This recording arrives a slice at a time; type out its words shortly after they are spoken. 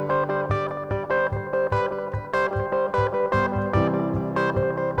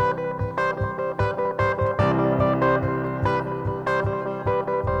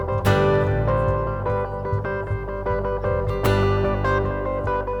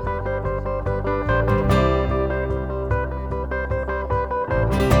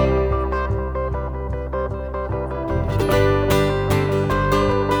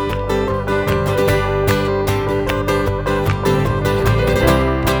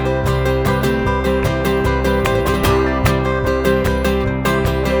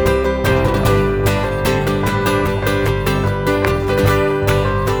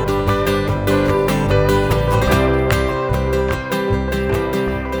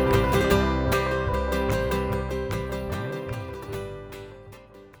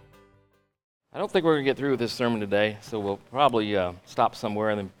don't think we're going to get through with this sermon today, so we'll probably stop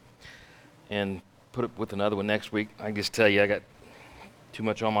somewhere and put it with another one next week. I can just tell you I got too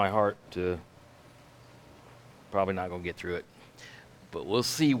much on my heart to probably not going to get through it. But we'll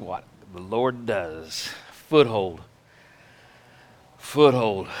see what the Lord does. Foothold.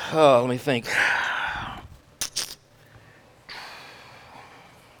 Foothold. Oh, let me think.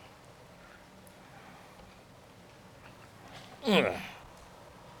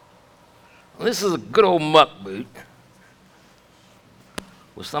 This is a good old muck boot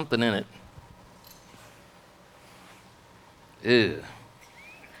with something in it. Ew.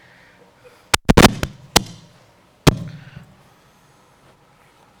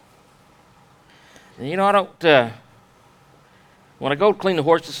 And you know, I don't, when I go clean the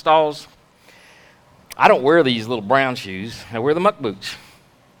horses' stalls, I don't wear these little brown shoes. I wear the muck boots.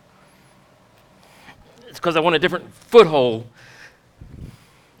 It's because I want a different foothold.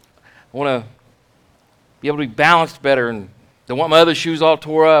 I want to be able to be balanced better and don't want my other shoes all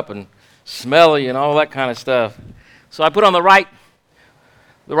tore up and smelly and all that kind of stuff. So I put on the right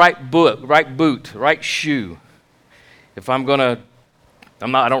boot, the right shoe. If I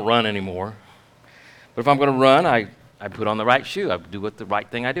don't run anymore. But if I'm going to run, I put on the right shoe. I do what the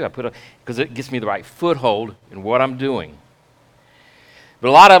right thing I do. Because it gives me the right foothold in what I'm doing. But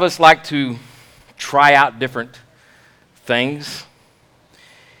a lot of us like to try out different things.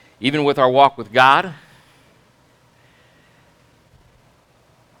 Even with our walk with God,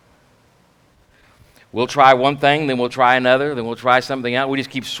 we'll try one thing, then we'll try another, then we'll try something else. We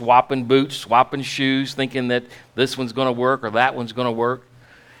just keep swapping boots, swapping shoes, thinking that this one's going to work or that one's going to work.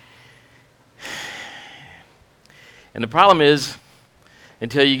 And the problem is,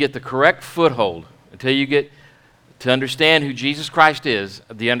 until you get the correct foothold, until you get to understand who Jesus Christ is,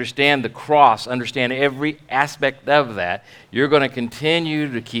 understand the cross, understand every aspect of that, you're going to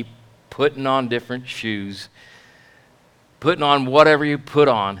continue to keep putting on different shoes, putting on whatever you put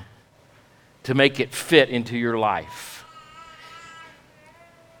on to make it fit into your life.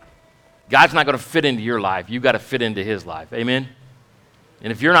 God's not going to fit into your life. You've got to fit into His life. Amen?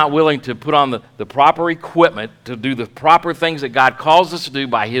 And if you're not willing to put on the proper equipment to do the proper things that God calls us to do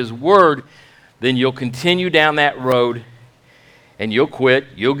by His Word, then you'll continue down that road and you'll quit,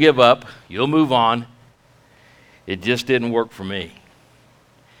 you'll give up, you'll move on. It just didn't work for me.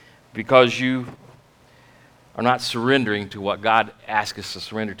 Because you are not surrendering to what God asks us to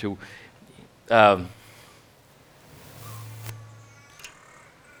surrender to. I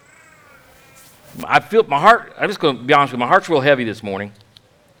feel my heart, I'm just going to be honest with you, my heart's real heavy this morning.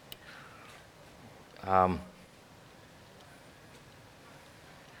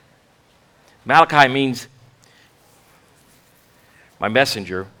 Malachi means my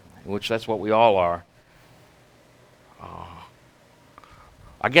messenger, which that's what we all are.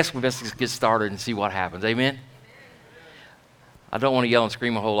 I guess we best just get started and see what happens. Amen? I don't want to yell and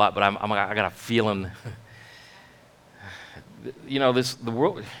scream a whole lot, but I got a feeling. You know, the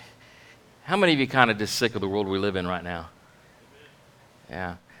world. How many of you kind of just sick of the world we live in right now?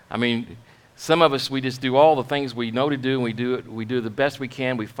 Yeah. I mean, some of us, we just do all the things we know to do, and we do the best we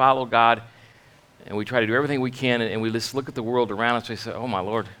can. We follow God, and we try to do everything we can, and we just look at the world around us and we say, oh, my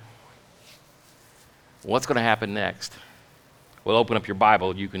Lord, what's going to happen next? Well, open up your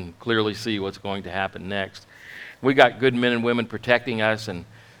Bible. You can clearly see what's going to happen next. We got good men and women protecting us, and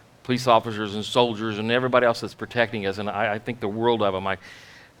police officers and soldiers and everybody else that's protecting us, and I think the world of them. I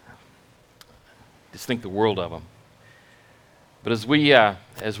just think the world of them. But as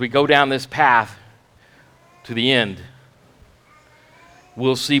we go down this path to the end,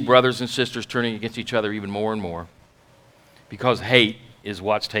 we'll see brothers and sisters turning against each other even more and more because hate is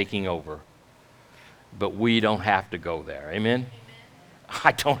what's taking over. But we don't have to go there. Amen?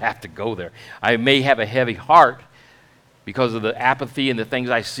 I don't have to go there. I may have a heavy heart because of the apathy and the things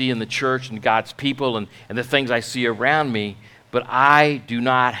I see in the church and God's people and the things I see around me, but I do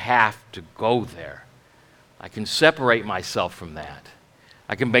not have to go there. I can separate myself from that.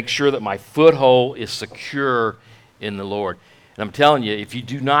 I can make sure that my foothold is secure in the Lord. And I'm telling you, if you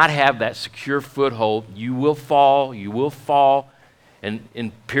do not have that secure foothold, you will fall. And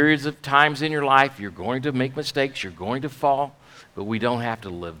in periods of times in your life, you're going to make mistakes, you're going to fall, but we don't have to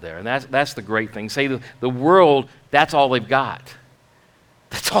live there. And that's the great thing. Say the world, that's all they've got.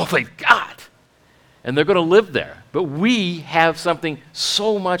 That's all they've got. And they're going to live there. But we have something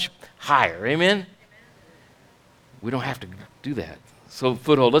so much higher. Amen? We don't have to do that. So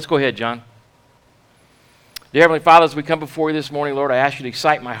foothold. Let's go ahead, John. Dear Heavenly Father, as we come before you this morning, Lord, I ask you to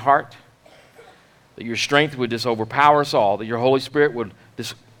excite my heart, that your strength would just overpower us all, that your Holy Spirit would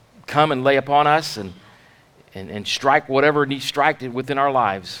just come and lay upon us and strike whatever needs struck within our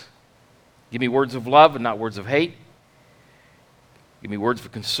lives. Give me words of love and not words of hate. Give me words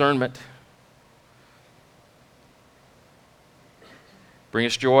of concernment. Bring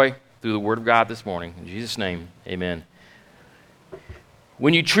us joy through the Word of God this morning. In Jesus' name, amen.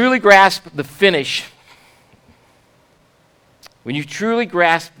 When you truly grasp the finish,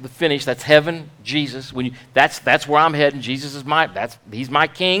 that's heaven, Jesus. That's where I'm heading. Jesus is He's my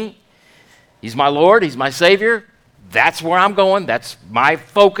King. He's my Lord. He's my Savior. That's where I'm going. That's my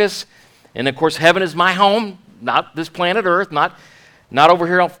focus. And of course, heaven is my home, not this planet Earth, not over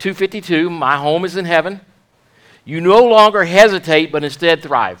here on 252. My home is in heaven. You no longer hesitate, but instead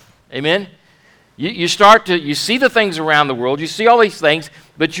thrive. Amen? You see the things around the world. You see all these things,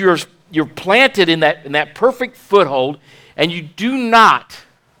 but you're planted in that perfect foothold, and you do not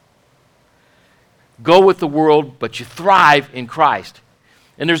go with the world, but you thrive in Christ.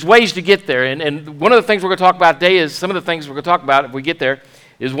 And there's ways to get there. And one of the things we're going to talk about today is some of the things we're going to talk about if we get there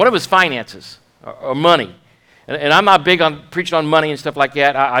is one of his finances or money. And I'm not big on preaching on money and stuff like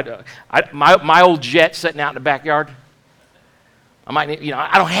that. My old jet sitting out in the backyard, I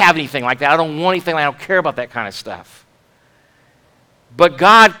don't have anything like that. I don't want anything. I don't care about that kind of stuff. But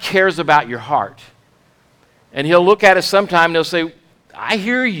God cares about your heart. And he'll look at us sometime and he'll say, I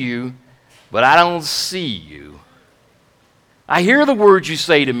hear you, but I don't see you. I hear the words you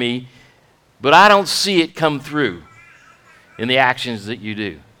say to me, but I don't see it come through in the actions that you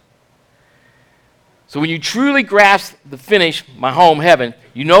do. So when you truly grasp the finish, my home, heaven,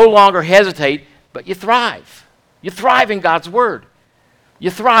 you no longer hesitate, but you thrive. You thrive in God's Word.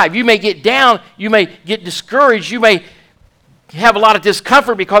 You thrive. You may get down. You may get discouraged. You may have a lot of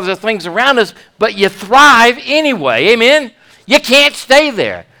discomfort because of things around us, but you thrive anyway. Amen? You can't stay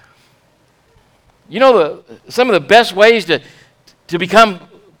there. You know, some of the best ways to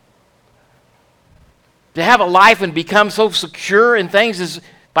have a life and become so secure in things is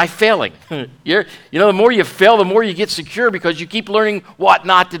by failing. The more you fail, the more you get secure because you keep learning what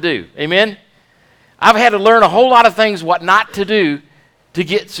not to do. Amen? I've had to learn a whole lot of things what not to do to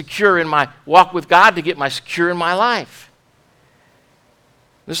get secure in my walk with God, to get secure in my life.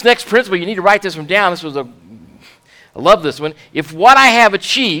 This next principle, you need to write this one down. I love this one. If what I have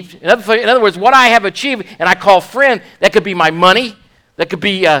achieved, in other words, what I have achieved, and I call friend, that could be my money, that could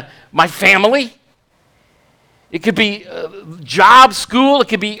be my family, it could be job, school, it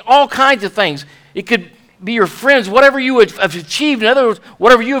could be all kinds of things. It could be your friends, whatever you have achieved. In other words,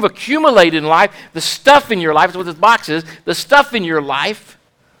 whatever you have accumulated in life, the stuff in your life, that's what this box is, the stuff in your life.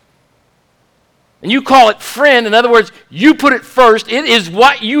 And you call it friend. In other words, you put it first. It is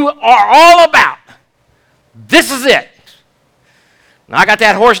what you are all about. This is it. Now, I got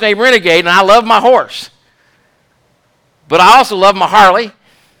that horse named Renegade, and I love my horse. But I also love my Harley,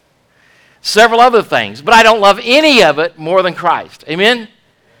 several other things. But I don't love any of it more than Christ. Amen?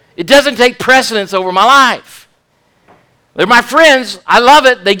 It doesn't take precedence over my life. They're my friends. I love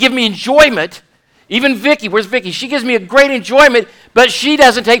it. They give me enjoyment. Even Vicky, where's Vicky? She gives me a great enjoyment, but she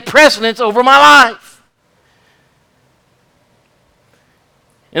doesn't take precedence over my life.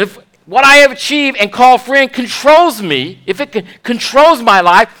 And if what I have achieved and call friend controls me, if it controls my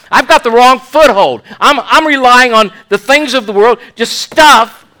life, I've got the wrong foothold. I'm relying on the things of the world, just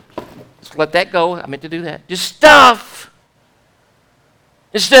stuff. Just let that go. I meant to do that. Just stuff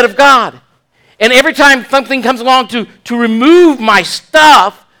instead of God. And every time something comes along to remove my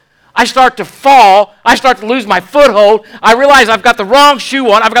stuff, I start to fall. I start to lose my foothold. I realize I've got the wrong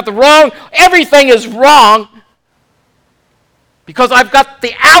shoe on. Everything is wrong because I've got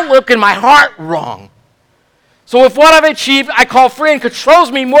the outlook in my heart wrong. So if what I've achieved I call friend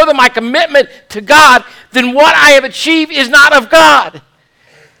controls me more than my commitment to God, then what I have achieved is not of God.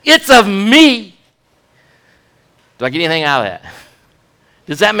 It's of me. Do I get anything out of that?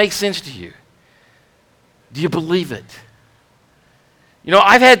 Does that make sense to you? Do you believe it? You know,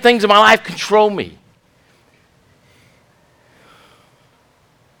 I've had things in my life control me.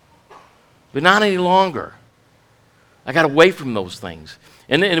 But not any longer. I got away from those things.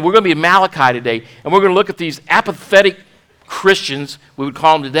 And we're going to be in Malachi today, and we're going to look at these apathetic Christians, we would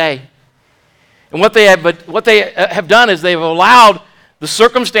call them today. And what they have done is they've allowed the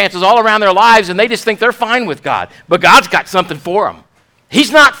circumstances all around their lives, and they just think they're fine with God. But God's got something for them.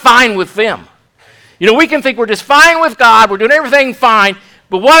 He's not fine with them. You know, we can think we're just fine with God, we're doing everything fine,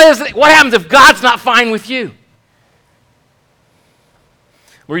 but what happens if God's not fine with you?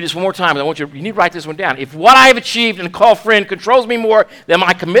 We'll read this one more time, and you need to write this one down. If what I have achieved and call friend controls me more than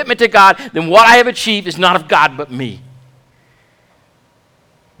my commitment to God, then what I have achieved is not of God but me.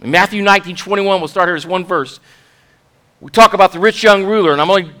 In Matthew 19:21, we'll start here as one verse. We talk about the rich young ruler, and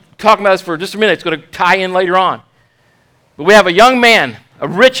I'm only talking about this for just a minute. It's going to tie in later on. But we have a young man, a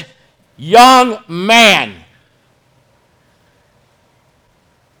rich young man.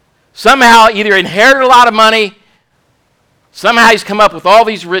 Somehow either inherited a lot of money, somehow he's come up with all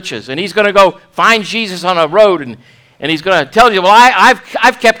these riches, and he's going to go find Jesus on a road, and he's going to tell you, well,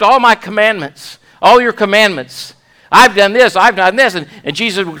 I've kept all my commandments, all your commandments. I've done this, I've done this. And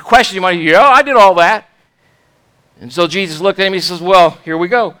Jesus would question him, yeah, I did all that. And so Jesus looked at him, he says, well, here we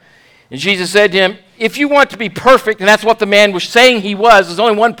go. And Jesus said to him, if you want to be perfect, and that's what the man was saying he was, there's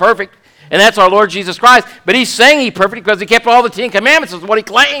only one perfect, and that's our Lord Jesus Christ. But he's saying he's perfect because he kept all the 10 commandments, is what he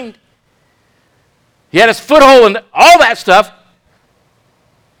claimed. He had his foothold and all that stuff.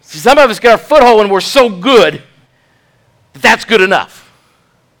 See, some of us get our foothold and we're so good that that's good enough.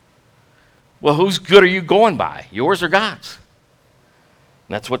 Well, whose good are you going by? Yours or God's?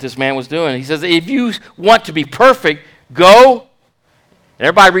 And that's what this man was doing. He says, if you want to be perfect, go.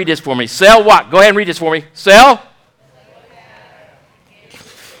 Everybody read this for me. Sell what? Go ahead and read this for me. Sell.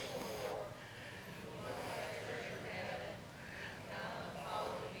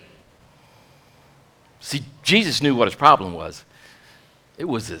 See, Jesus knew what his problem was. It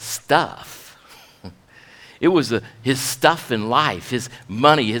was his stuff. It was his stuff in life, his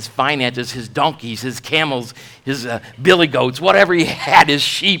money, his finances, his donkeys, his camels, his billy goats, whatever he had, his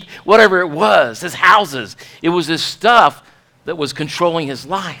sheep, whatever it was, his houses. It was his stuff that was controlling his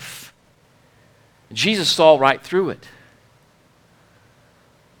life. Jesus saw right through it.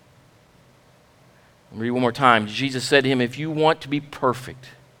 I'll read one more time. Jesus said to him, if you want to be perfect,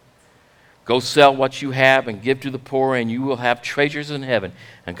 go sell what you have and give to the poor, and you will have treasures in heaven,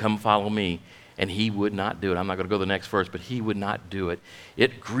 and come follow me. And he would not do it. I'm not going to go to the next verse, but he would not do it.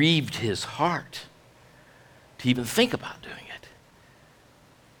 It grieved his heart to even think about doing it.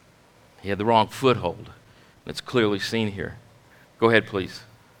 He had the wrong foothold. It's clearly seen here. Go ahead, please.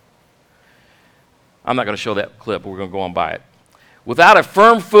 I'm not going to show that clip, but we're going to go on by it. Without a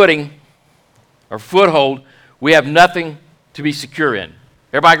firm footing or foothold, we have nothing to be secure in.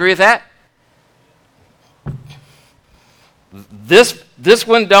 Everybody agree with that? This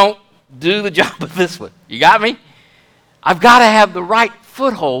one don't do the job of this one. You got me? I've got to have the right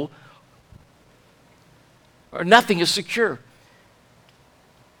foothold or nothing is secure.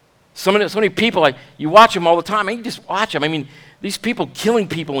 So many people, like, you watch them all the time. I mean, you just watch them. I mean, these people killing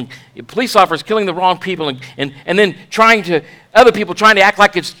people, and police officers killing the wrong people, and then other people trying to act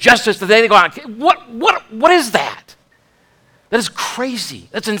like it's justice that they go on. What is that? That is crazy.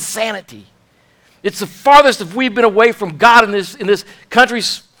 That's insanity. It's the farthest that we've been away from God in this country.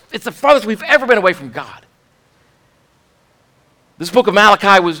 It's the farthest we've ever been away from God. This book of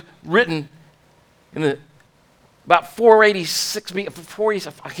Malachi was written in about 486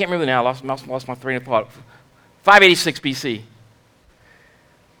 BC. I can't remember now. I lost my train of thought. 586 BC.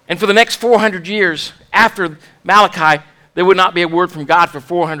 And for the next 400 years after Malachi, there would not be a word from God for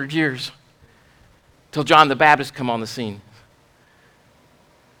 400 years till John the Baptist come on the scene.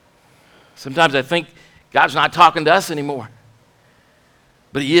 Sometimes I think God's not talking to us anymore.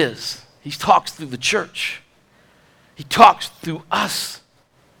 But he is. He talks through the church. He talks through us.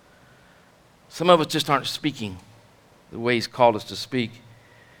 Some of us just aren't speaking the way he's called us to speak.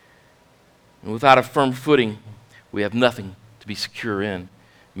 And without a firm footing, we have nothing to be secure in.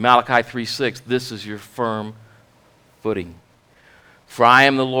 Malachi 3:6, this is your firm footing. For I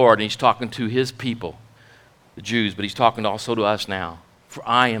am the Lord, and he's talking to his people, the Jews, but he's talking also to us now. For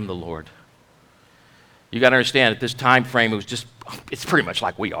I am the Lord. You got to understand, at this time frame, it's pretty much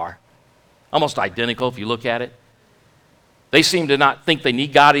like we are. Almost identical if you look at it. They seem to not think they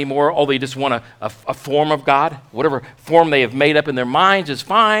need God anymore. Oh, they just want a form of God. Whatever form they have made up in their minds is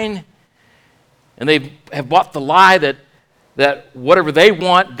fine. And they have bought the lie that whatever they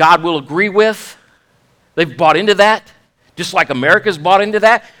want, God will agree with. They've bought into that, just like America's bought into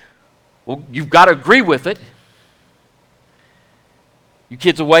that. Well, you've got to agree with it. You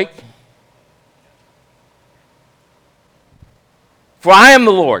kids awake? For I am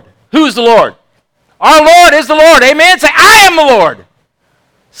the Lord. Who is the Lord? Our Lord is the Lord. Amen? Say, I am the Lord.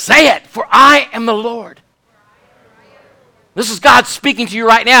 Say it, for I am the Lord. This is God speaking to you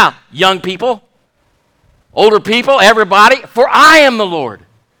right now, young people, older people, everybody. For I am the Lord.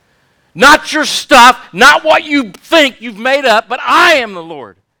 Not your stuff, not what you think you've made up, but I am the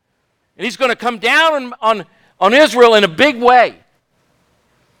Lord. And he's going to come down on Israel in a big way.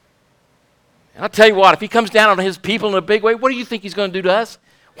 And I'll tell you what, if he comes down on his people in a big way, what do you think he's going to do to us?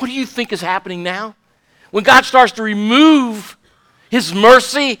 What do you think is happening now? When God starts to remove his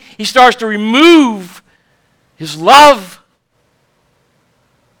mercy, he starts to remove his love,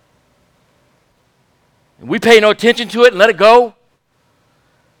 and we pay no attention to it and let it go.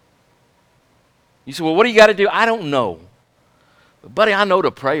 You say, well, what do you got to do? I don't know. But buddy, I know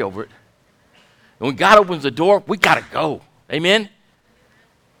to pray over it. And when God opens the door, we got to go. Amen?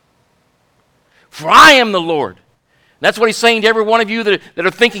 For I am the Lord. That's what he's saying to every one of you that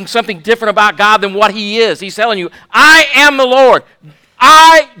are thinking something different about God than what he is. He's telling you, I am the Lord.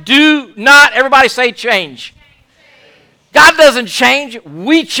 I do not, everybody say change. God doesn't change,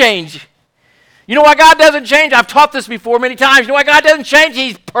 we change. You know why God doesn't change? I've taught this before many times. You know why God doesn't change?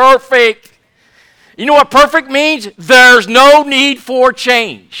 He's perfect. You know what perfect means? There's no need for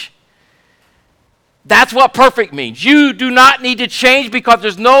change. That's what perfect means. You do not need to change because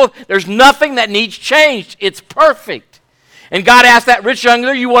there's nothing that needs changed. It's perfect. And God asked that rich young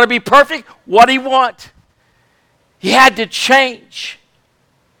ruler, you want to be perfect? What do you want? He had to change.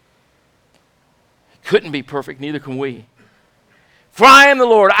 He couldn't be perfect, neither can we. For I am the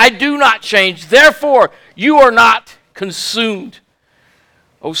Lord, I do not change. Therefore, you are not consumed,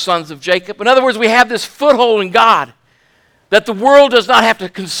 O sons of Jacob. In other words, we have this foothold in God that the world does not have to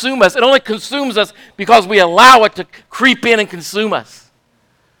consume us. It only consumes us because we allow it to creep in and consume us.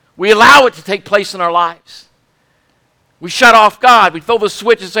 We allow it to take place in our lives. We shut off God. We throw the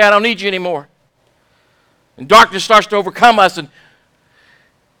switch and say, I don't need you anymore. And darkness starts to overcome us, and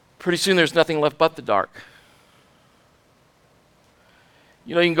pretty soon there's nothing left but the dark.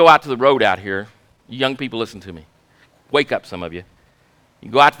 You know, you can go out to the road out here. You young people, listen to me. Wake up, some of you. You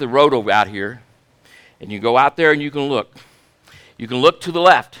go out to the road over out here, and you go out there and you can look. You can look to the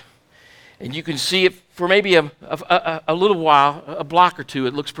left, and you can see it for maybe a little while, a block or two,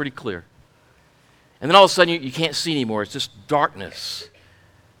 it looks pretty clear. And then all of a sudden you can't see anymore. It's just darkness.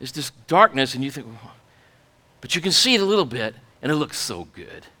 It's just darkness, and you think, but you can see it a little bit, and it looks so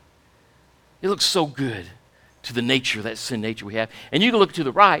good. It looks so good to the nature, that sin nature we have. And you can look to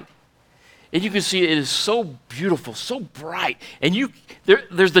the right, and you can see it is so beautiful, so bright. And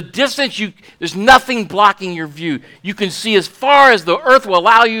there's the distance, there's nothing blocking your view. You can see as far as the earth will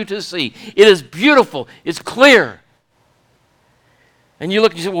allow you to see. It is beautiful. It's clear. And you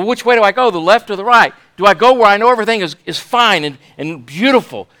look and you say, well, which way do I go, the left or the right? Do I go where I know everything is fine and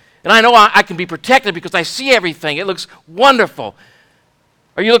beautiful? And I know I can be protected because I see everything. It looks wonderful.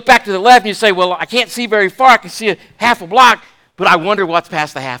 Or you look back to the left and you say, well, I can't see very far. I can see a half a block, but I wonder what's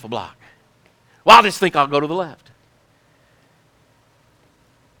past the half a block. Well, I'll just think I'll go to the left.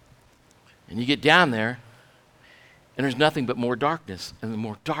 And you get down there, and there's nothing but more darkness, and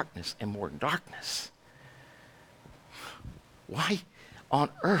more darkness, and more darkness. Why on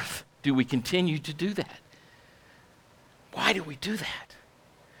earth do we continue to do that? Why do we do that?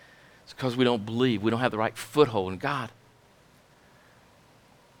 It's because we don't believe. We don't have the right foothold in God.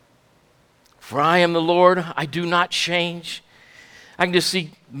 For I am the Lord, I do not change. I can just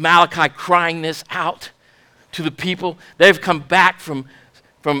see Malachi crying this out to the people. They've come back from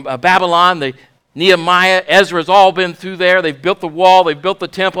Babylon. Nehemiah, Ezra's all been through there. They've built the wall. They've built the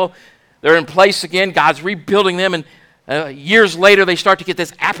temple. They're in place again. God's rebuilding them. And years later, they start to get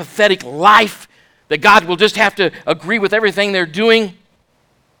this apathetic life that God will just have to agree with everything they're doing.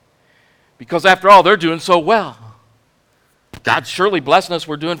 Because after all, they're doing so well. God's surely blessing us.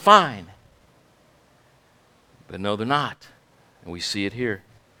 We're doing fine. But no, they're not. And we see it here.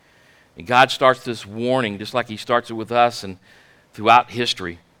 And God starts this warning just like he starts it with us and throughout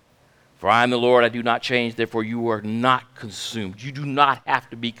history. For I am the Lord, I do not change, therefore you are not consumed. You do not have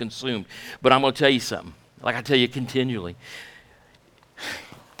to be consumed. But I'm going to tell you something, like I tell you continually.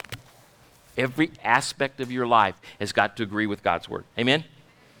 Every aspect of your life has got to agree with God's word. Amen?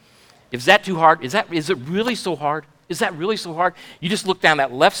 Is that too hard? Is it really so hard? Is that really so hard? You just look down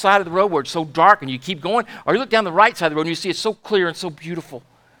that left side of the road where it's so dark and you keep going, or you look down the right side of the road and you see it's so clear and so beautiful.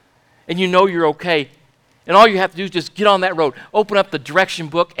 And you know you're okay. And all you have to do is just get on that road, open up the direction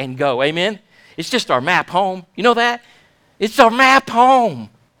book and go. Amen? It's just our map home. You know that? It's our map home.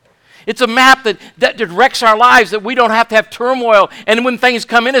 It's a map that directs our lives, that we don't have to have turmoil. And when things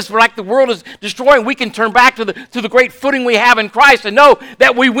come in us like the world is destroying, we can turn back to the great footing we have in Christ and know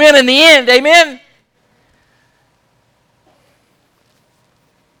that we win in the end. Amen?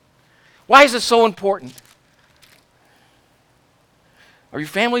 Why is it so important? Are your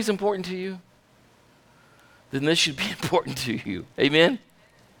families important to you? Then this should be important to you. Amen?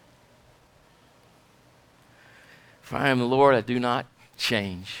 For I am the Lord, I do not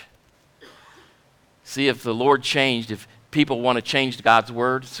change. See, if the Lord changed, if people want to change God's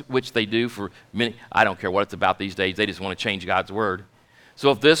word, which they do for many, I don't care what it's about these days, they just want to change God's word.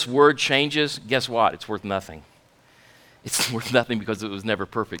 So if this word changes, guess what? It's worth nothing. It's worth nothing because it was never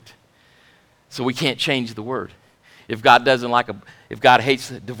perfect. So we can't change the word. If God if God hates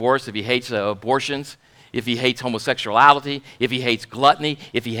divorce, if he hates abortions, if he hates homosexuality, if he hates gluttony,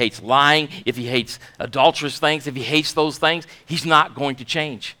 if he hates lying, if he hates adulterous things, if he hates those things, he's not going to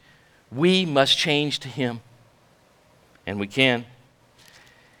change. We must change to him. And we can.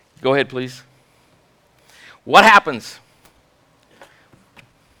 Go ahead, please. What happens?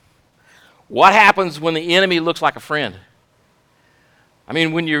 What happens when the enemy looks like a friend? I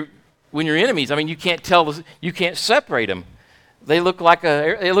mean, when you're enemies, I mean, you can't separate them. It looks like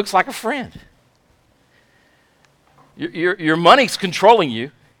a friend. Your money's controlling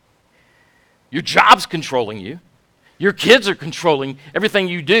you. Your job's controlling you. Your kids are controlling everything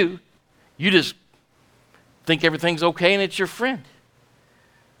you do. You just think everything's okay and it's your friend.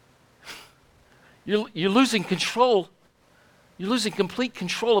 You're losing control. You're losing complete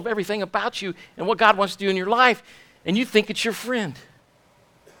control of everything about you and what God wants to do in your life, and you think it's your friend.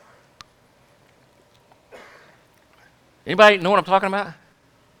 Anybody know what I'm talking about?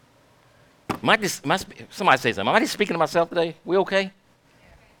 Somebody say something. Am I just speaking to myself today? We okay?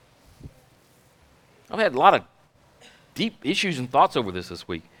 I've had a lot of deep issues and thoughts over this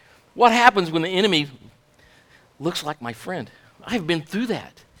week. What happens when the enemy looks like my friend? I've been through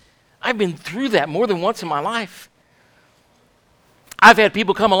that. I've been through that more than once in my life. I've had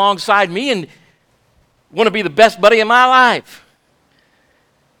people come alongside me and want to be the best buddy in my life.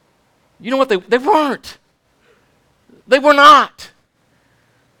 You know what? They weren't. They were not.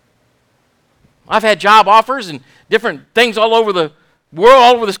 I've had job offers and different things all over the world,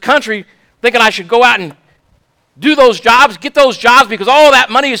 all over this country, thinking I should go out and do those jobs, get those jobs because all that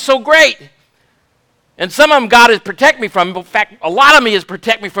money is so great. And some of them God has protected me from. In fact, a lot of me has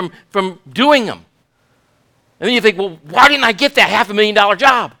protected me from doing them. And then you think, well, why didn't I get that $500,000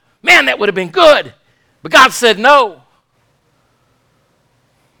 job? Man, that would have been good. But God said no.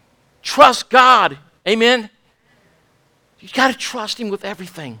 Trust God. Amen? You've got to trust him with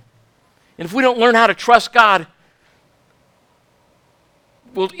everything. And if we don't learn how to trust God,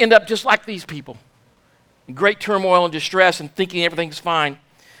 we'll end up just like these people, in great turmoil and distress and thinking everything's fine.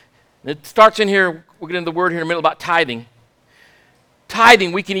 And it starts in here, we'll get into the word here in a minute about tithing.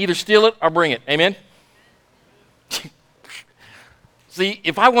 Tithing, we can either steal it or bring it. Amen? See,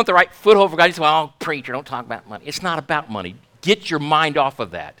 if I want the right foothold for God, you say, well, preacher, don't talk about money. It's not about money. Get your mind off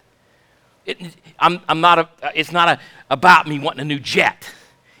of that. It's not about me wanting a new jet.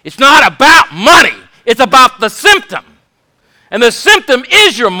 It's not about money. It's about the symptom. And the symptom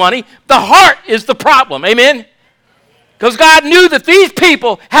is your money. The heart is the problem. Amen? Because God knew that these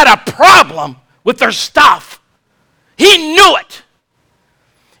people had a problem with their stuff. He knew it.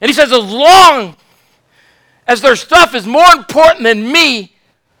 And he says, as long as their stuff is more important than me,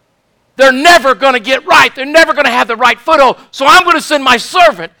 they're never going to get right. They're never going to have the right foothold. So I'm going to send my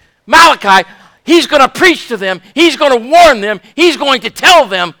servant, Malachi. He's going to preach to them. He's going to warn them. He's going to tell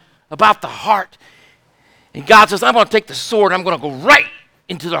them about the heart. And God says, I'm going to take the sword. I'm going to go right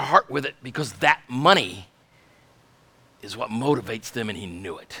into their heart with it because that money is what motivates them, and he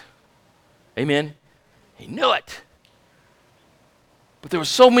knew it. Amen? He knew it. But there were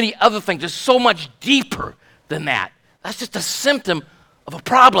so many other things. There's so much deeper than that. That's just a symptom of a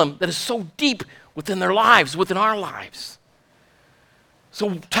problem that is so deep within their lives, within our lives.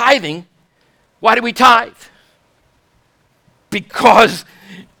 So tithing, why do we tithe? Because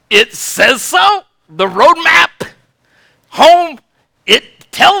it says so. The roadmap, home,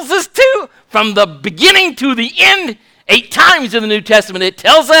 it tells us to, from the beginning to the end, 8 times in the New Testament, it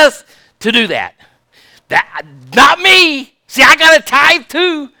tells us to do that. That, not me. See, I got to tithe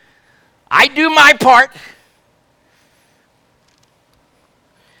too. I do my part.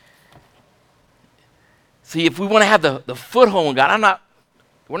 See, if we want to have the foothold in God,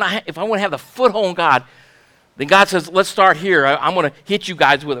 if I want to have the foothold in God, then God says, let's start here. I'm going to hit you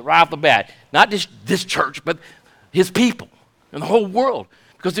guys with it right off the bat. Not just this church, but his people and the whole world.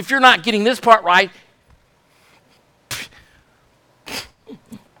 Because if you're not getting this part right,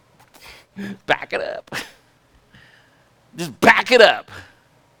 back it up. Just back it up.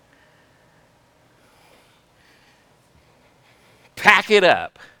 Pack it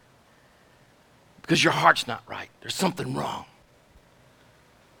up. Because your heart's not right. There's something wrong.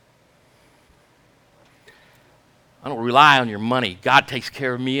 I don't rely on your money. God takes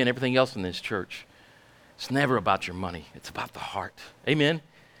care of me and everything else in this church. It's never about your money. It's about the heart. Amen?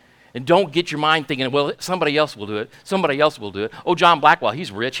 And don't get your mind thinking, well, somebody else will do it. Somebody else will do it. Oh, John Blackwell,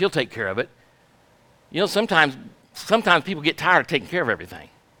 he's rich. He'll take care of it. You know, sometimes people get tired of taking care of everything.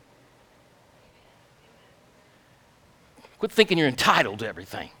 Quit thinking you're entitled to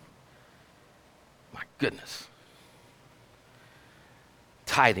everything. My goodness.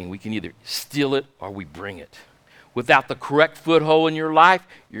 Tithing, we can either steal it or we bring it. Without the correct foothold in your life,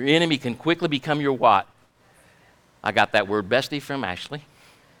 your enemy can quickly become your what? I got that word bestie from Ashley.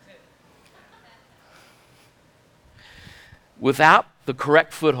 Without the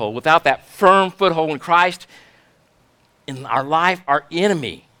correct foothold, without that firm foothold in Christ, in our life, our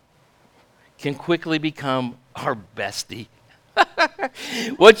enemy can quickly become our bestie.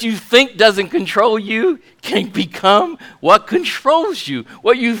 What you think doesn't control you can become what controls you.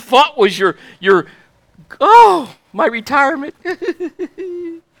 What you thought was your my retirement. I'm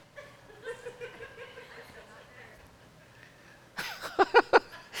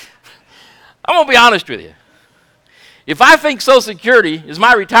going to be honest with you. If I think Social Security is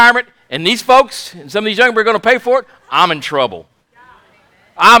my retirement and these folks and some of these young people are going to pay for it, I'm in trouble.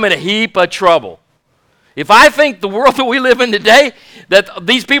 I'm in a heap of trouble. If I think the world that we live in today, that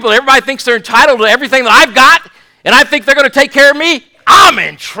these people, everybody thinks they're entitled to everything that I've got, and I think they're going to take care of me, I'm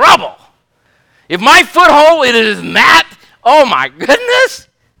in trouble. If my foothold it is in that, oh my goodness.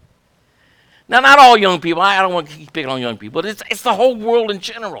 Now, not all young people. I don't want to keep picking on young people, but it's the whole world in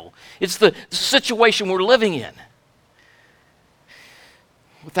general. It's the situation we're living in.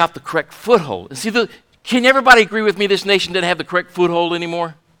 Without the correct foothold. And see, can everybody agree with me this nation doesn't have the correct foothold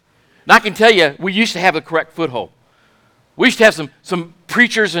anymore? And I can tell you, we used to have the correct foothold. We used to have some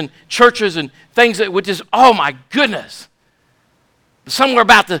preachers and churches and things that would just, oh my goodness. Somewhere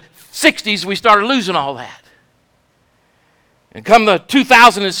about the 60s, we started losing all that. And come the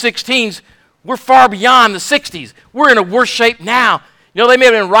 2016s, we're far beyond the 60s. We're in a worse shape now. You know, they may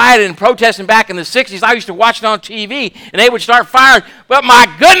have been rioting and protesting back in the 60s. I used to watch it on TV, and they would start firing. But my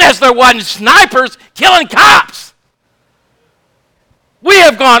goodness, there wasn't snipers killing cops. We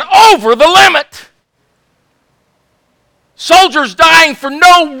have gone over the limit. Soldiers dying for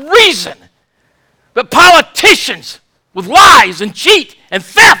no reason, but politicians with lies and cheat and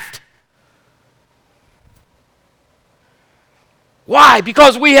theft. Why?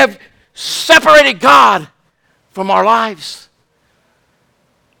 Because we have separated God from our lives.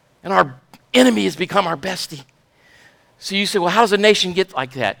 And our enemy has become our bestie. So you say, well, how does a nation get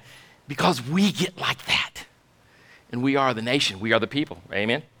like that? Because we get like that. And we are the nation. We are the people.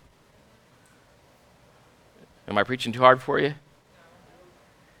 Amen? Am I preaching too hard for you?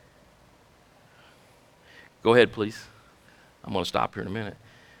 Go ahead, please. I'm going to stop here in a minute.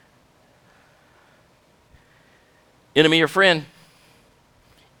 Enemy or friend?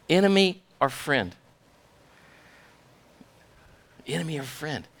 Enemy or friend? Enemy or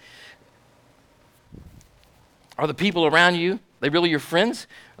friend? Are the people around you, they really your friends?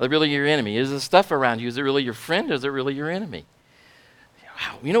 Are they really your enemy? Is the stuff around you, is it really your friend or is it really your enemy?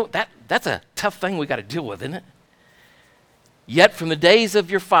 Wow, you know, that's a tough thing we got to deal with, isn't it? Yet from the days of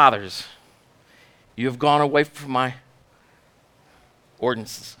your fathers, you have gone away from my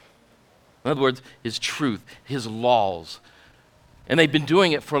ordinances. In other words, his truth, his laws. And they've been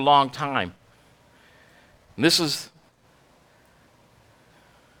doing it for a long time. And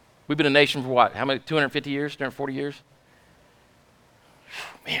we've been a nation for what? How many? 250 years? 240 years?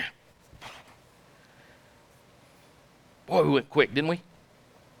 Man. Boy, we went quick, didn't we?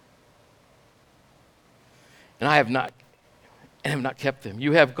 And I have not kept them.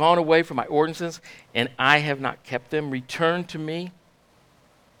 You have gone away from my ordinances, and I have not kept them. Return to me.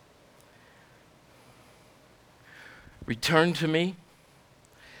 Return to me.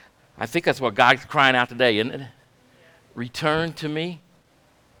 I think that's what God's crying out today, isn't it? Return to me.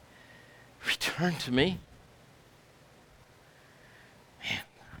 Return to me. Man,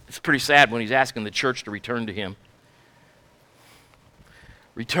 it's pretty sad when he's asking the church to return to him.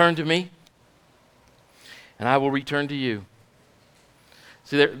 Return to me, and I will return to you.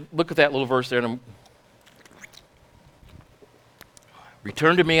 See there, look at that little verse there.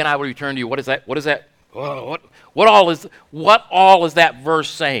 Return to me, and I will return to you. What is that? What is that? What all is that verse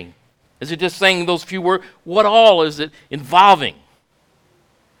saying? Is it just saying those few words? What all is it involving?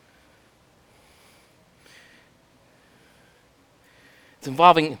 It's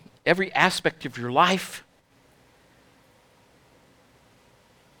involving every aspect of your life.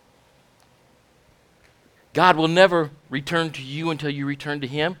 God will never return to you until you return to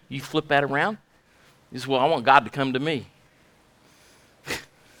him. You flip that around. You say, well, I want God to come to me.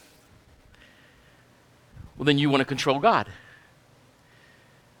 Well, then you want to control God.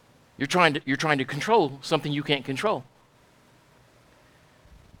 You're trying to control something you can't control.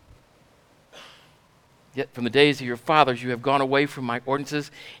 Yet from the days of your fathers you have gone away from my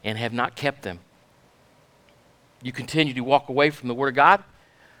ordinances and have not kept them. You continue to walk away from the Word of God,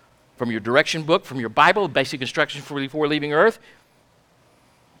 from your direction book, from your Bible, basic instructions before leaving earth.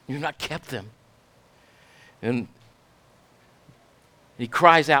 You've not kept them. And he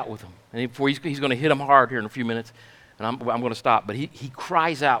cries out with them. And he's going to hit them hard here in a few minutes. And I'm going to stop. But he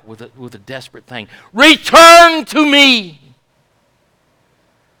cries out with a desperate thing. Return to me.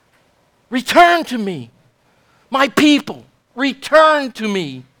 Return to me. My people. return to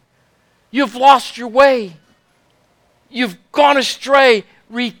me. You've lost your way. You've gone astray.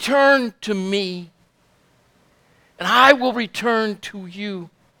 Return to me, and I will return to you.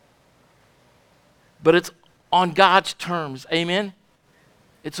 But it's on God's terms. Amen?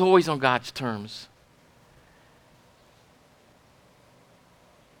 It's always on God's terms.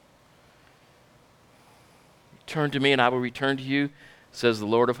 Turn to me, and I will return to you, says the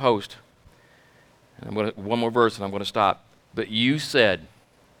Lord of hosts. And one more verse, and I'm going to stop. But you said,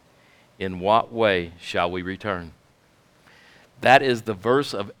 in what way shall we return? That is the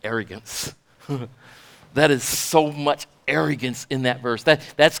verse of arrogance. That is so much arrogance in that verse.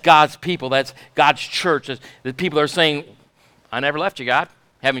 That's God's people. That's God's church. The people are saying, I never left you, God.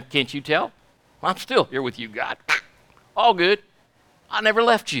 Can't you tell? I'm still here with you, God. All good. I never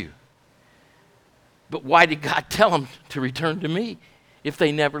left you. But why did God tell them to return to me if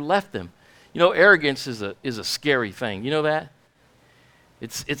they never left them? You know, arrogance is a scary thing. You know that?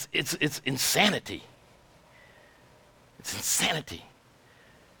 It's insanity. It's insanity.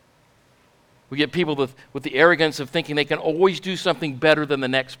 We get people with the arrogance of thinking they can always do something better than the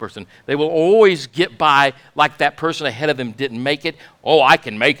next person. They will always get by like that person ahead of them didn't make it. Oh, I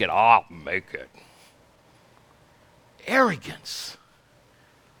can make it. I'll make it. Arrogance.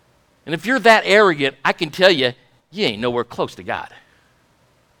 And if you're that arrogant, I can tell you, you ain't nowhere close to God.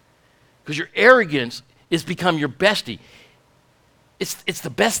 Because your arrogance has become your bestie. It's the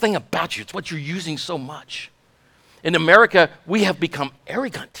best thing about you. It's what you're using so much. In America, we have become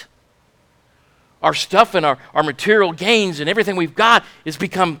arrogant. Our stuff and our material gains and everything we've got has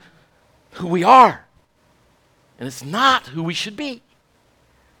become who we are. And it's not who we should be.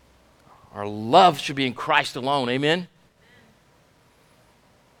 Our love should be in Christ alone. Amen?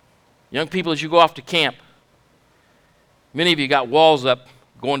 Young people, as you go off to camp, many of you got walls up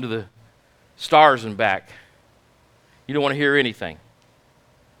going to the stars and back. You don't want to hear anything.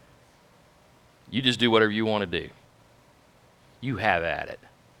 You just do whatever you want to do. You have at it.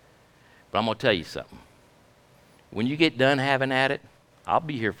 But I'm going to tell you something. When you get done having at it, I'll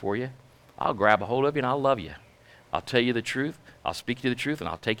be here for you. I'll grab a hold of you and I'll love you. I'll tell you the truth. I'll speak to you the truth and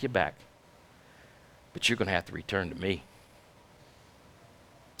I'll take you back. But you're going to have to return to me.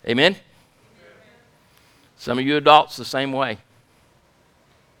 Amen? Some of you adults the same way.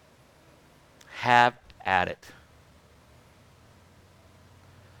 Have at it.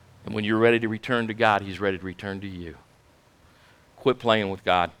 And when you're ready to return to God, He's ready to return to you. Quit playing with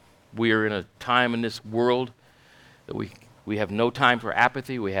God. We are in a time in this world that we have no time for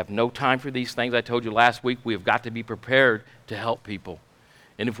apathy. We have no time for these things. I told you last week, we have got to be prepared to help people.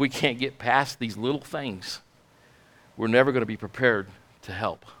 And if we can't get past these little things, we're never going to be prepared to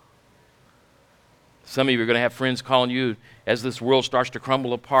help. Some of you are going to have friends calling you as this world starts to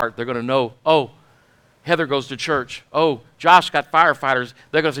crumble apart. They're going to know, oh, Heather goes to church. Oh, Josh got firefighters.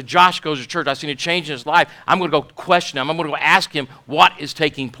 They're going to say, Josh goes to church. I've seen a change in his life. I'm going to go question him. I'm going to go ask him what is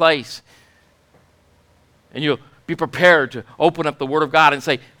taking place. And you'll be prepared to open up the Word of God and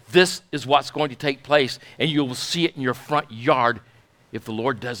say, this is what's going to take place. And you'll see it in your front yard if the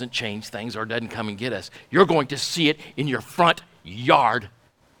Lord doesn't change things or doesn't come and get us. You're going to see it in your front yard.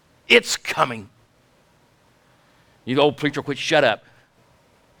 It's coming. You old preacher, quit, shut up.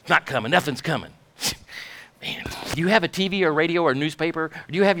 It's not coming. Nothing's coming. Man, do you have a TV or radio or newspaper? Or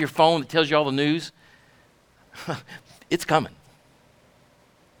do you have your phone that tells you all the news? It's coming.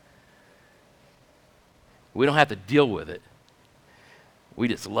 We don't have to deal with it. We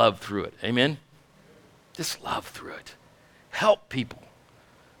just love through it. Amen? Just love through it. Help people.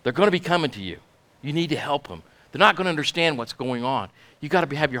 They're going to be coming to you. You need to help them. They're not going to understand what's going on. You got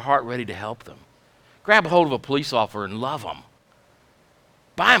to have your heart ready to help them. Grab a hold of a police officer and love them.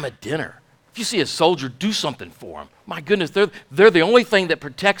 Buy them a dinner. If you see a soldier, do something for them. My goodness, they're the only thing that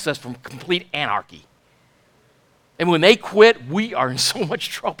protects us from complete anarchy. And when they quit, we are in so much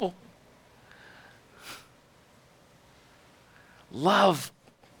trouble. Love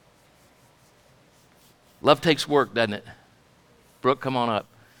takes work, doesn't it? Brooke, come on up.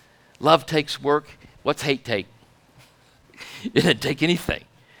 Love takes work. What's hate take? It doesn't take anything.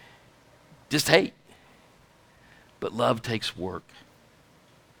 Just hate. But love takes work.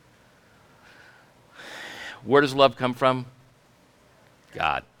 Where does love come from?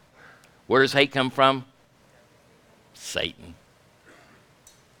 God. Where does hate come from? Satan.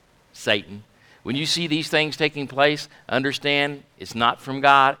 Satan. When you see these things taking place, understand it's not from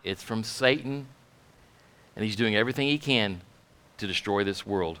God, it's from Satan. And he's doing everything he can to destroy this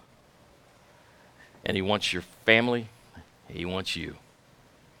world. And he wants your family, he wants you.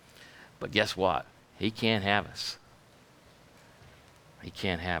 But guess what? He can't have us. He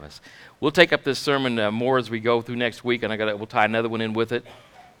can't have us. We'll take up this sermon more as we go through next week, and we'll tie another one in with it.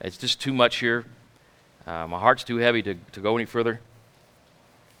 It's just too much here. My heart's too heavy to go any further.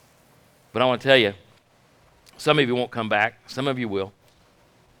 But I want to tell you, some of you won't come back. Some of you will.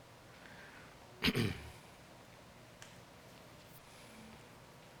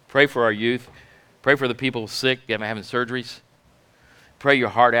 Pray for our youth. Pray for the people sick, having surgeries. Pray your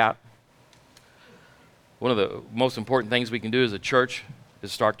heart out. One of the most important things we can do as a church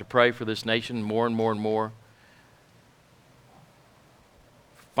is start to pray for this nation more and more and more.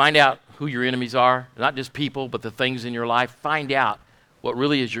 Find out who your enemies are, not just people, but the things in your life. Find out what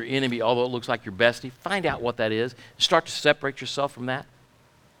really is your enemy, although it looks like your bestie. Find out what that is. Start to separate yourself from that.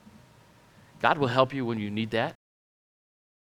 God will help you when you need that.